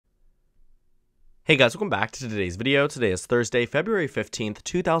Hey guys, welcome back to today's video. Today is Thursday, February 15th,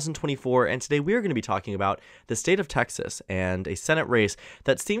 2024, and today we are going to be talking about the state of Texas and a Senate race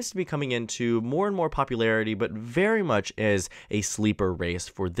that seems to be coming into more and more popularity, but very much is a sleeper race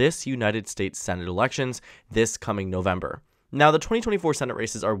for this United States Senate elections this coming November. Now, the 2024 Senate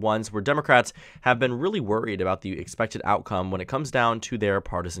races are ones where Democrats have been really worried about the expected outcome when it comes down to their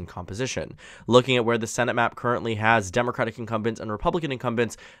partisan composition. Looking at where the Senate map currently has Democratic incumbents and Republican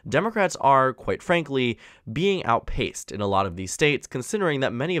incumbents, Democrats are, quite frankly, being outpaced in a lot of these states, considering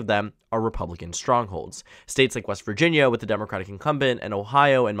that many of them are Republican strongholds. States like West Virginia with the Democratic incumbent and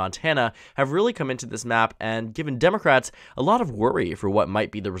Ohio and Montana have really come into this map and given Democrats a lot of worry for what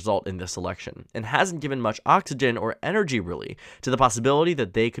might be the result in this election, and hasn't given much oxygen or energy really to the possibility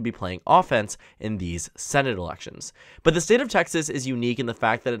that they could be playing offense in these Senate elections. But the state of Texas is unique in the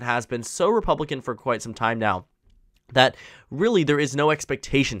fact that it has been so Republican for quite some time now that really there is no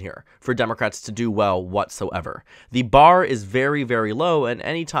expectation here for Democrats to do well whatsoever. The bar is very, very low, and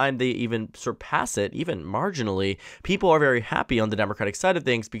anytime they even surpass it, even marginally, people are very happy on the Democratic side of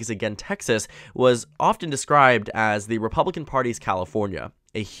things because, again, Texas was often described as the Republican Party's California,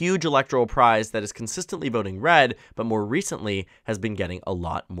 a huge electoral prize that is consistently voting red, but more recently has been getting a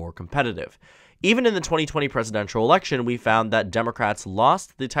lot more competitive. Even in the 2020 presidential election, we found that Democrats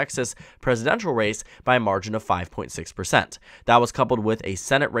lost the Texas presidential race by a margin of 5.6%. That was coupled with a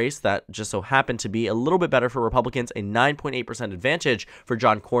Senate race that just so happened to be a little bit better for Republicans, a 9.8% advantage for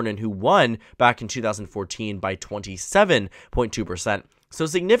John Cornyn, who won back in 2014 by 27.2%. So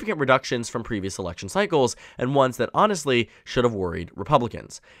significant reductions from previous election cycles, and ones that honestly should have worried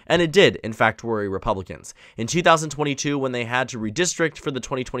Republicans. And it did, in fact, worry Republicans. In 2022, when they had to redistrict for the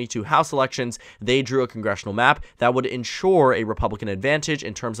 2022 House elections, they drew a congressional map that would ensure a Republican advantage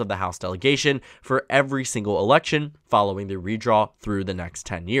in terms of the House delegation for every single election following the redraw through the next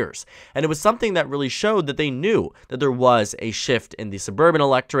 10 years. And it was something that really showed that they knew that there was a shift in the suburban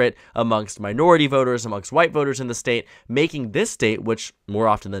electorate amongst minority voters, amongst white voters in the state, making this state, which more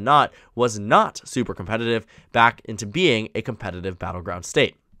often than not was not super competitive, back into being a competitive battleground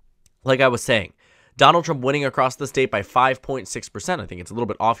state. Like I was saying, Donald Trump winning across the state by 5.6%, I think it's a little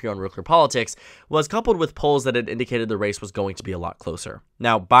bit off here on Real Clear Politics, was coupled with polls that had indicated the race was going to be a lot closer.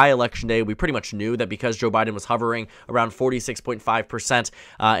 Now, by Election Day, we pretty much knew that because Joe Biden was hovering around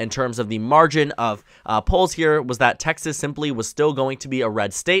 46.5% in terms of the margin of polls here, was that Texas simply was still going to be a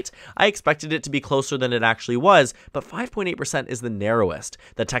red state. I expected it to be closer than it actually was, but 5.8% is the narrowest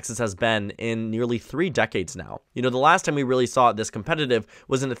that Texas has been in nearly 3 decades now. You know, the last time we really saw it this competitive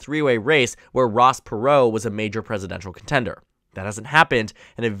was in a three-way race where Ross Perot was a major presidential contender. That hasn't happened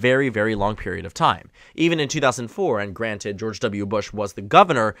in a very, very long period of time. Even in 2004, and granted, George W. Bush was the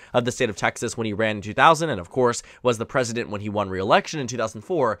governor of the state of Texas when he ran in 2000, and of course, was the president when he won re-election in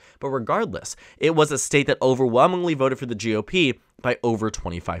 2004, but regardless, it was a state that overwhelmingly voted for the GOP by over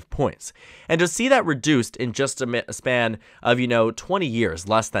 25 points. And to see that reduced in just a span of, 20 years,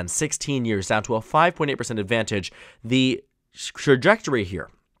 less than 16 years, down to a 5.8% advantage, the trajectory here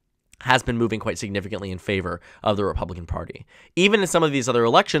has been moving quite significantly in favor of the Republican Party. Even in some of these other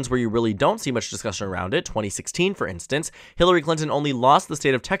elections where you really don't see much discussion around it, 2016, for instance, Hillary Clinton only lost the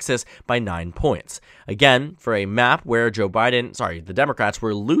state of Texas by 9 points. Again, for a map where the Democrats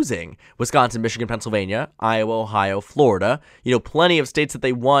were losing Wisconsin, Michigan, Pennsylvania, Iowa, Ohio, Florida, plenty of states that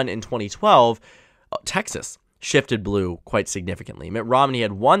they won in 2012, Texas shifted blue quite significantly. Mitt Romney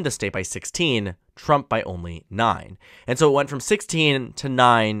had won the state by 16, Trump by only 9. And so it went from 16 to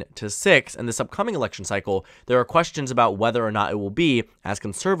 9 to 6. And this upcoming election cycle, there are questions about whether or not it will be as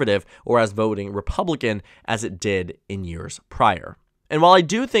conservative or as voting Republican as it did in years prior. And while I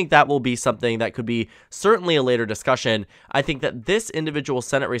do think that will be something that could be certainly a later discussion, I think that this individual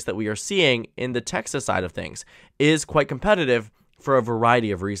Senate race that we are seeing in the Texas side of things is quite competitive for a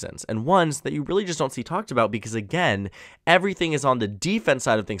variety of reasons, and ones that you really just don't see talked about because, again, everything is on the defense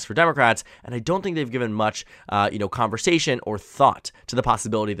side of things for Democrats, and I don't think they've given much, conversation or thought to the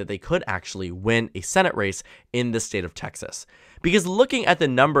possibility that they could actually win a Senate race in the state of Texas. Because looking at the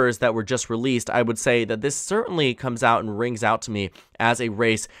numbers that were just released, I would say that this certainly comes out and rings out to me as a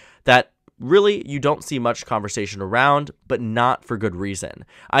race that really you don't see much conversation around, but not for good reason.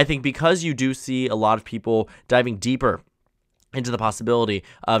 I think because you do see a lot of people diving deeper into the possibility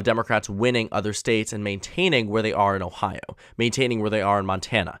of Democrats winning other states and maintaining where they are in Ohio, maintaining where they are in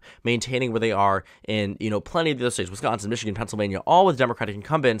Montana, maintaining where they are in, plenty of the other states, Wisconsin, Michigan, Pennsylvania, all with Democratic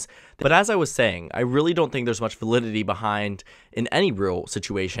incumbents. But as I was saying, I really don't think there's much validity behind, in any real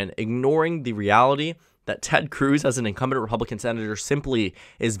situation, ignoring the reality that Ted Cruz as an incumbent Republican senator simply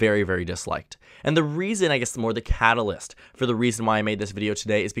is very, very disliked. And the reason, I guess, the catalyst for the reason why I made this video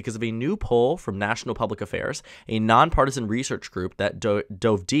today is because of a new poll from National Public Affairs, a nonpartisan research group that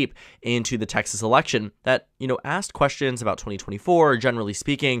dove deep into the Texas election that, asked questions about 2024, generally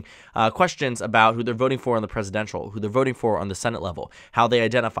speaking, questions about who they're voting for on the presidential, who they're voting for on the Senate level, how they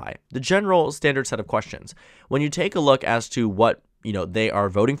identify, the general standard set of questions. When you take a look as to what they are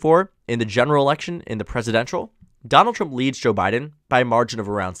voting for in the general election, in the presidential, Donald Trump leads Joe Biden by a margin of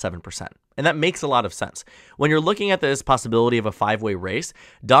around 7%. And that makes a lot of sense. When you're looking at this possibility of a five-way race,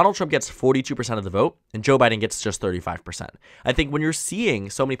 Donald Trump gets 42% of the vote and Joe Biden gets just 35%. I think when you're seeing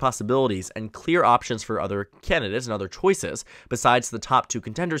so many possibilities and clear options for other candidates and other choices besides the top two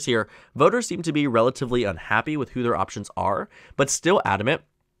contenders here, voters seem to be relatively unhappy with who their options are, but still adamant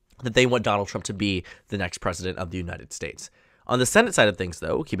that they want Donald Trump to be the next president of the United States. On the Senate side of things,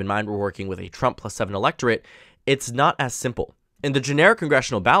 though, keep in mind we're working with a Trump plus 7 electorate, it's not as simple. In the generic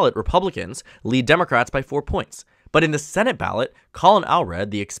congressional ballot, Republicans lead Democrats by 4 points. But in the Senate ballot, Colin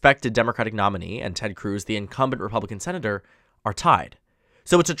Allred, the expected Democratic nominee, and Ted Cruz, the incumbent Republican senator, are tied.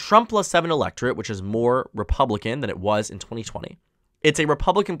 So it's a Trump plus 7 electorate, which is more Republican than it was in 2020. It's a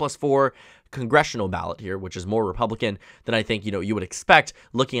Republican plus 4 congressional ballot here, which is more Republican than I think you would expect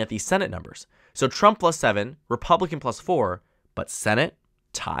looking at these Senate numbers. So Trump plus 7, Republican plus 4, but Senate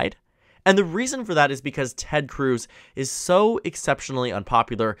tied. And the reason for that is because Ted Cruz is so exceptionally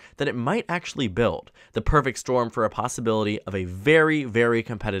unpopular that it might actually build the perfect storm for a possibility of a very, very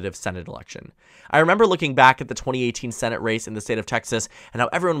competitive Senate election. I remember looking back at the 2018 Senate race in the state of Texas and how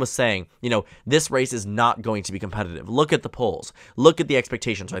everyone was saying, this race is not going to be competitive. Look at the polls. Look at the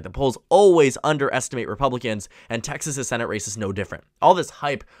expectations, right? The polls always underestimate Republicans, and Texas's Senate race is no different. All this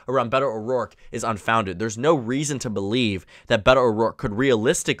hype around Beto O'Rourke is unfounded. There's no reason to believe that Beto O'Rourke could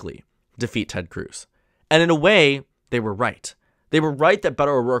realistically defeat Ted Cruz. And in a way, they were right. They were right that Beto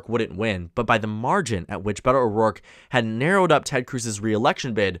O'Rourke wouldn't win, but by the margin at which Beto O'Rourke had narrowed up Ted Cruz's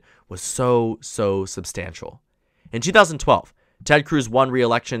re-election bid was so substantial. In 2012, Ted Cruz won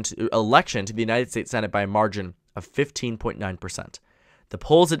re-election to the United States Senate by a margin of 15.9%. The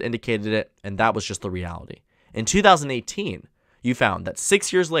polls had indicated it, and that was just the reality. In 2018, you found that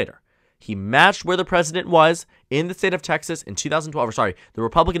 6 years later, he matched where the president was in the state of Texas in 2012, the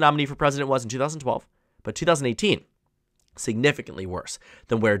Republican nominee for president was in 2012, but 2018, significantly worse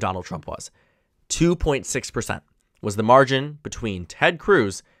than where Donald Trump was. 2.6% was the margin between Ted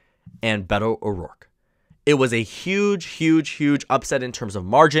Cruz and Beto O'Rourke. It was a huge upset in terms of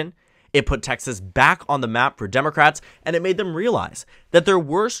margin. It put Texas back on the map for Democrats, and it made them realize that there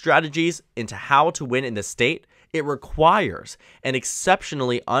were strategies into how to win in the state. It requires an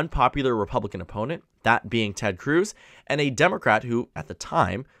exceptionally unpopular Republican opponent, that being Ted Cruz, and a Democrat who, at the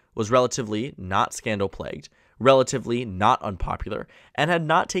time, was relatively not scandal-plagued, relatively not unpopular, and had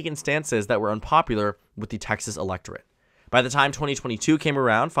not taken stances that were unpopular with the Texas electorate. By the time 2022 came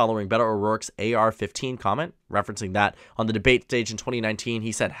around, following Beto O'Rourke's AR-15 comment, referencing that on the debate stage in 2019,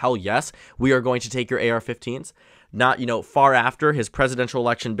 he said, "Hell yes, we are going to take your AR-15s." Not, far after his presidential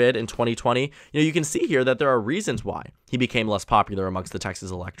election bid in 2020, you can see here that there are reasons why he became less popular amongst the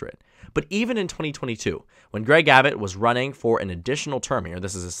Texas electorate. But even in 2022, when Greg Abbott was running for an additional term here,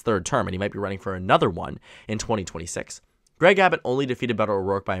 this is his third term, and he might be running for another one in 2026, Greg Abbott only defeated Beto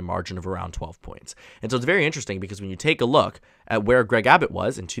O'Rourke by a margin of around 12 points. And so it's very interesting because when you take a look at where Greg Abbott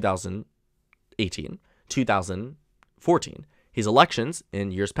was in 2018, 2014, his elections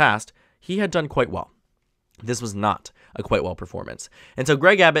in years past, he had done quite well. This was not a quite well performance. And so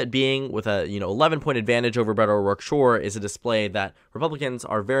Greg Abbott being with a 11-point advantage over Beto O'Rourke, sure, is a display that Republicans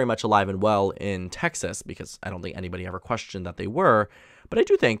are very much alive and well in Texas, because I don't think anybody ever questioned that they were. But I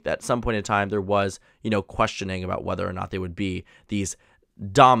do think that at some point in time there was, questioning about whether or not they would be these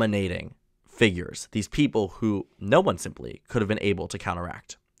dominating figures, these people who no one simply could have been able to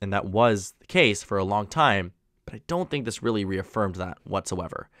counteract. And that was the case for a long time, but I don't think this really reaffirmed that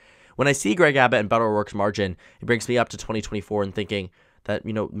whatsoever. When I see Greg Abbott and Beto O'Rourke's margin, it brings me up to 2024 and thinking that,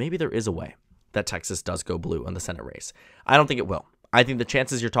 maybe there is a way that Texas does go blue on the Senate race. I don't think it will. I think the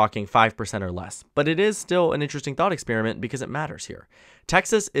chances you're talking 5% or less, but it is still an interesting thought experiment because it matters here.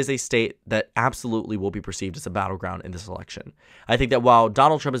 Texas is a state that absolutely will be perceived as a battleground in this election. I think that while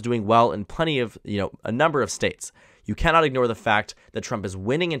Donald Trump is doing well in plenty of, a number of states, you cannot ignore the fact that Trump is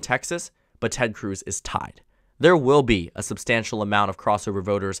winning in Texas, but Ted Cruz is tied. There will be a substantial amount of crossover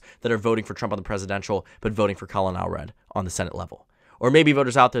voters that are voting for Trump on the presidential, but voting for Colin Allred on the Senate level. Or maybe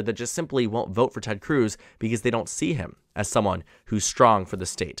voters out there that just simply won't vote for Ted Cruz because they don't see him as someone who's strong for the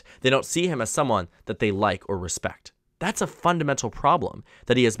state. They don't see him as someone that they like or respect. That's a fundamental problem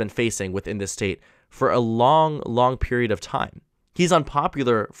that he has been facing within this state for a long, long period of time. He's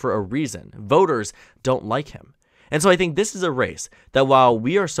unpopular for a reason. Voters don't like him. And so I think this is a race that, while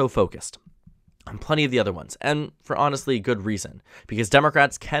we are so focused on plenty of the other ones, and for honestly good reason, because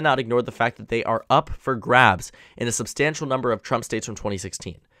Democrats cannot ignore the fact that they are up for grabs in a substantial number of Trump states from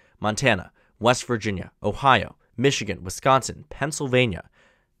 2016. Montana, West Virginia, Ohio, Michigan, Wisconsin, Pennsylvania,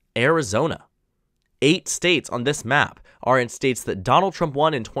 Arizona. 8 states on this map are in states that Donald Trump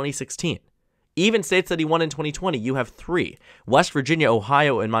won in 2016. Even states that he won in 2020, you have 3: West Virginia,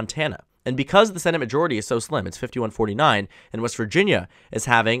 Ohio, and Montana. And because the Senate majority is so slim, it's 51-49, and West Virginia is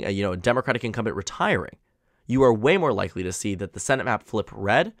having a Democratic incumbent retiring, you are way more likely to see that the Senate map flip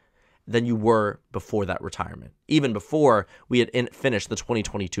red than you were before that retirement, even before we had finished the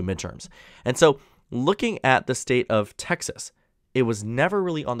 2022 midterms. And so looking at the state of Texas, it was never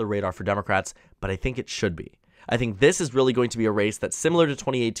really on the radar for Democrats, but I think it should be. I think this is really going to be a race that, similar to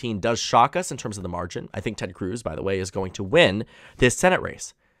 2018, does shock us in terms of the margin. I think Ted Cruz, by the way, is going to win this Senate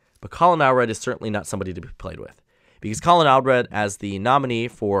race. But Colin Allred is certainly not somebody to be played with, because Colin Allred, as the nominee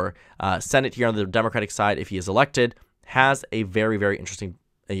for Senate here on the Democratic side, if he is elected, has a very, very interesting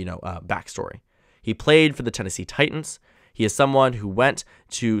backstory. He played for the Tennessee Titans. He is someone who went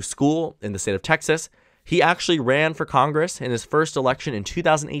to school in the state of Texas. He actually ran for Congress in his first election in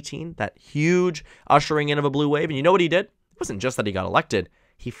 2018, that huge ushering in of a blue wave. And you know what he did? It wasn't just that he got elected.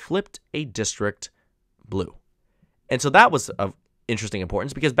 He flipped a district blue. And so that was of interesting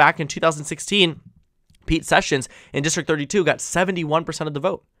importance, because back in 2016, Pete Sessions in District 32 got 71% of the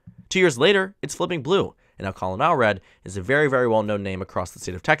vote. 2 years later, it's flipping blue. And now Colin Allred is a very, very well-known name across the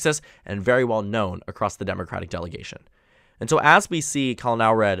state of Texas and very well-known across the Democratic delegation. And so as we see Colin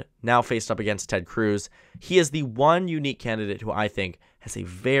Allred now faced up against Ted Cruz, he is the one unique candidate who I think has a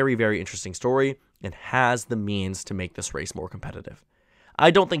very, very interesting story and has the means to make this race more competitive. I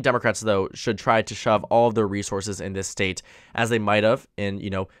don't think Democrats, though, should try to shove all of their resources in this state as they might have in,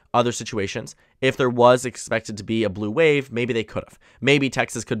 other situations. If there was expected to be a blue wave, maybe they could have. Maybe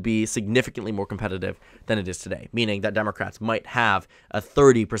Texas could be significantly more competitive than it is today, meaning that Democrats might have a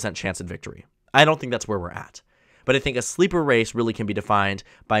 30% chance at victory. I don't think that's where we're at. But I think a sleeper race really can be defined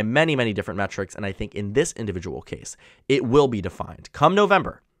by many, many different metrics, and I think in this individual case, it will be defined come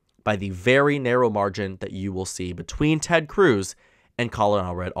November by the very narrow margin that you will see between Ted Cruz and Colin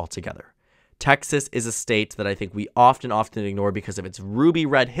Allred altogether. Texas is a state that I think we often ignore because of its ruby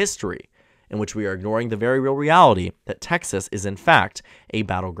red history, in which we are ignoring the very real reality that Texas is in fact a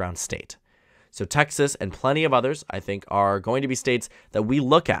battleground state. So Texas and plenty of others, I think, are going to be states that we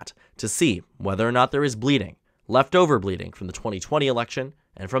look at to see whether or not there is bleeding, leftover bleeding from the 2020 election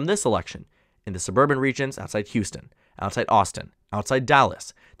and from this election in the suburban regions outside Houston, outside Austin, outside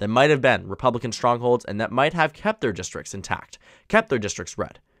Dallas, that might have been Republican strongholds and that might have kept their districts intact, kept their districts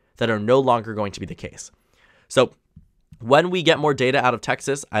red, that are no longer going to be the case. So when we get more data out of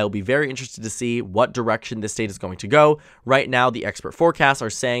Texas, I'll be very interested to see what direction this state is going to go. Right now, the expert forecasts are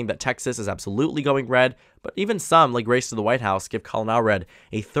saying that Texas is absolutely going red, but even some, like Race to the White House, give Colin Allred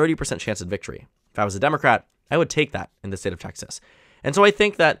a 30% chance at victory. If I was a Democrat, I would take that in the state of Texas. And so I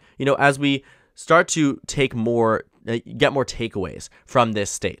think that, as we start to get more takeaways from this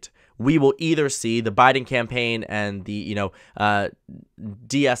state, we will either see the Biden campaign and the,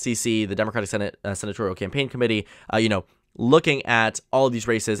 DSCC, the Democratic Senate Senatorial Campaign Committee, looking at all of these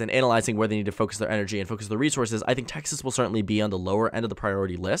races and analyzing where they need to focus their energy and focus their resources. I think Texas will certainly be on the lower end of the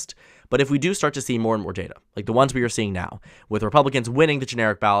priority list. But if we do start to see more and more data, like the ones we are seeing now, with Republicans winning the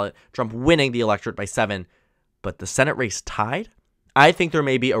generic ballot, Trump winning the electorate by 7, but the Senate race tied, I think there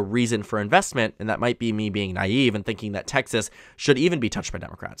may be a reason for investment, and that might be me being naive and thinking that Texas should even be touched by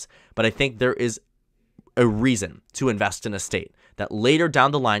Democrats. But I think there is a reason to invest in a state that later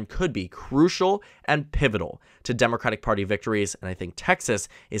down the line could be crucial and pivotal to Democratic Party victories, and I think Texas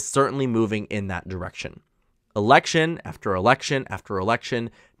is certainly moving in that direction. Election after election after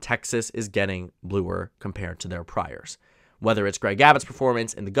election, Texas is getting bluer compared to their priors. Whether it's Greg Abbott's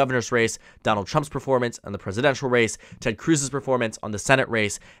performance in the governor's race, Donald Trump's performance in the presidential race, Ted Cruz's performance on the Senate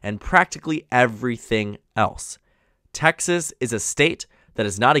race, and practically everything else. Texas is a state that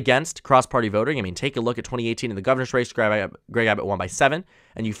is not against cross-party voting. I mean, take a look at 2018 in the governor's race. Greg Abbott won by 7,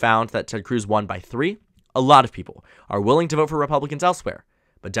 and you found that Ted Cruz won by 3. A lot of people are willing to vote for Republicans elsewhere,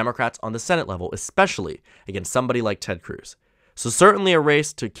 but Democrats on the Senate level, especially against somebody like Ted Cruz. So certainly a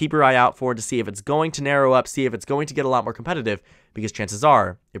race to keep your eye out for, to see if it's going to narrow up, see if it's going to get a lot more competitive, because chances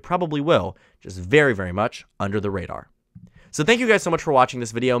are it probably will, just very, very much under the radar. So thank you guys so much for watching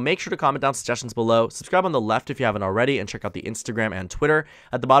this video. Make sure to comment down suggestions below. Subscribe on the left if you haven't already, and check out the Instagram and Twitter.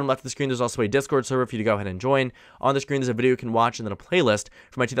 At the bottom left of the screen, there's also a Discord server for you to go ahead and join. On the screen, there's a video you can watch and then a playlist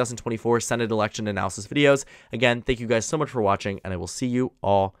for my 2024 Senate election analysis videos. Again, thank you guys so much for watching, and I will see you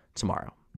all tomorrow.